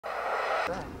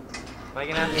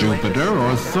Jupiter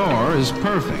or Thor is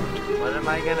perfect.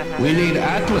 We need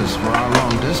Atlas for our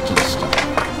long-distance stuff.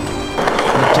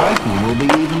 The Titan will be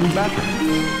even better.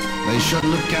 They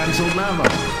shouldn't have canceled Navo.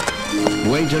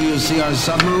 Wait till you see our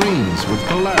submarines with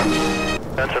Polaris.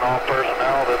 Attention all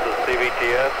personnel, this is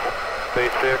CVTS.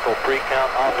 Space vehicle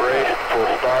pre-count operations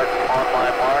will start on my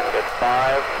mark at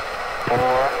 5, 4,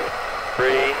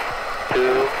 3,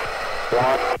 2,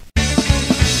 1.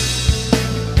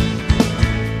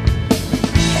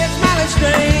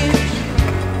 Strange.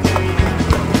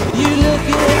 You look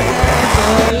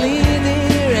at leaning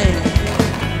rain.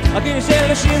 I'll give you a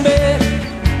machine bed.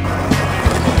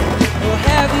 Or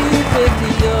have you picked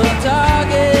your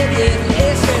target?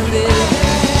 Yes, and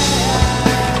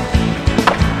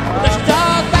let's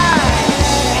talk about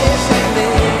yes, and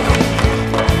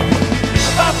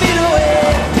 5 feet away.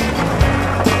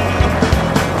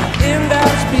 End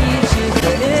of speech is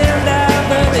the end of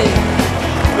the day.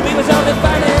 We was only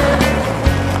funny.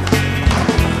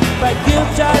 But you,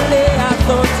 Charlie, I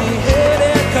thought you had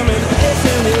it coming.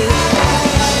 Isn't it?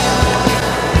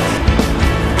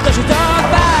 Don't you talk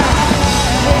about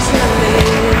isn't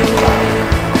it?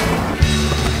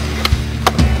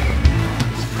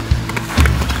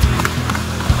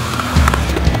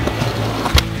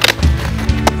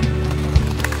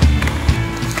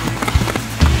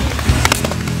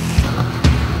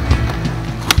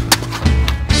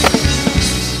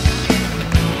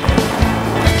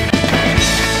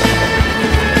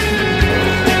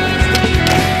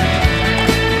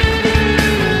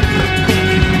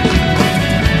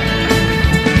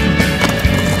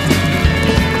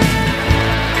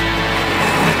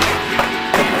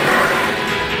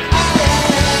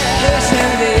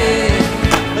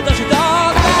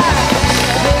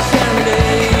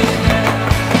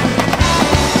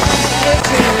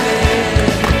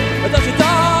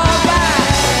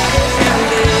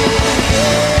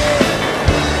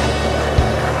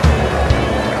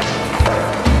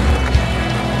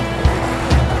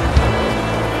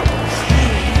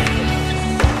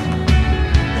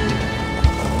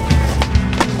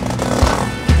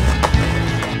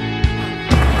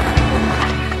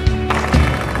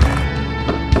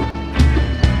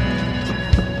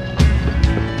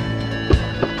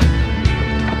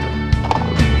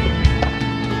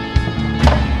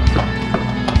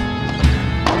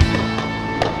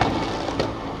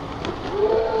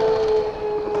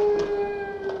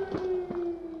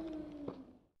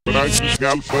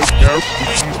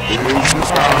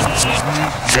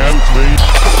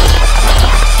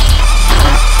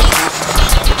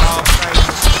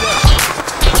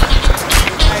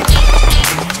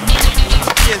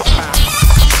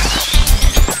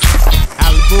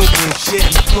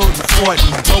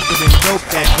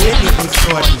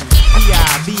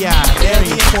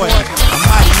 Very important. A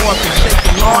mighty morphin'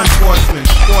 shaking law enforcement.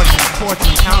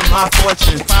 Fortune, count my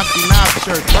fortune. 5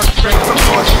 shirt, work straight from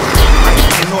fortune. I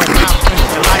can ignore it now, finish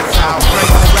the lights out. Break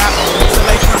the rap until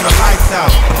they turn the lights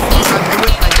out. I do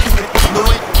it like Cuban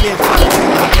fluid. Kids try to take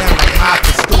me down like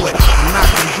Martha Stewart. I'm not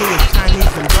from Jewish,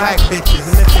 Chinese, and black bitches.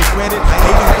 And if they read it, they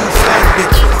even do slack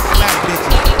bitches. Slack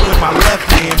bitches. With my left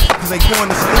hand, cause they going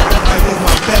to sleep up. I use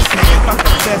my best hand. Fuck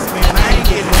the best man, I ain't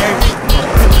getting married.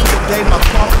 Today my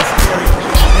coffee's scary,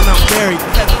 and I'm buried.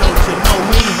 Pet don't you know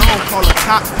me? I don't call the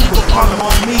cops, people call them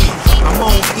on me. I'm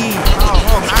on E,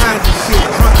 all kinds of shit.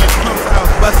 Drunk at Trump's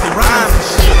house, busting rhymes and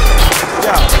shit.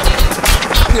 Yo,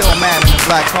 Pill Man in the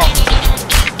Black Hawk.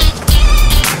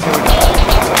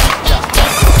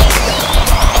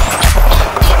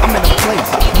 I'm in a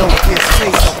place, no diss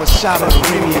face off a shot of the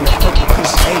Remy and the purple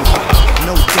fish 8.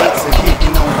 No dates are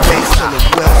getting on base till it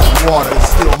wells and water is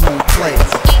still home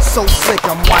place. So sick,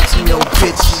 I'm watching your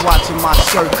bitch. She watching my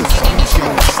shirt cause Gucci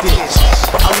on the stitch.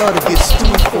 I love to get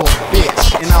stewed for a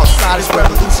bitch. And outside is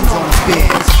revolutions on the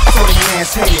bins. So the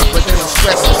man's hated, but they don't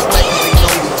stress and sweat cause they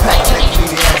know we pack tech for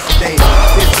the ass today.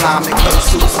 Islamic, no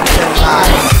suits and dead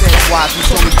lies. Instead wise, we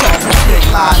only talking big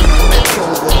lies. In the metro,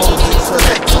 with hoes and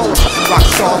selecto. Rock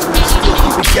stars, we still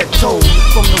keep it ghetto.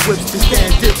 From the whips to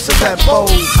stand dips and that bow.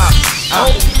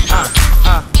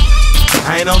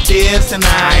 I ain't on this tonight,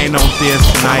 I ain't on this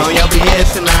tonight. I'm on your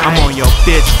BS tonight, I'm on your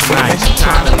bitch tonight. She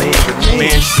tryna leave with me,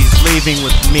 man, she's leaving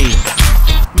with me.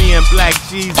 Me and Black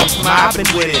Jesus mobbing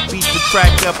with it. Beat the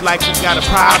track up like we got a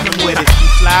problem with it. She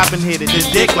slob and hit it, this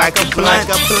dick like a blunt.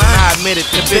 I admit it,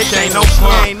 the bitch ain't no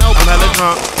punk. I'm hella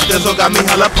drunk, this hoe got me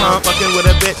hella pumped. Fucking with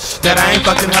a bitch that I ain't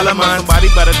fucking hella month. Somebody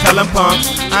better tell them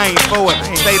punks, I ain't for it.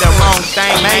 Say the wrong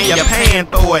thing, man, you're paying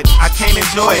for it. I can't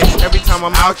enjoy it, every time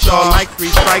I'm out y'all. Like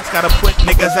 3 strikes, gotta put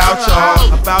niggas out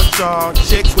y'all. About y'all,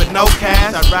 chicks with no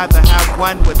cash. I'd rather have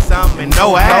one with some and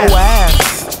no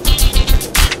ass.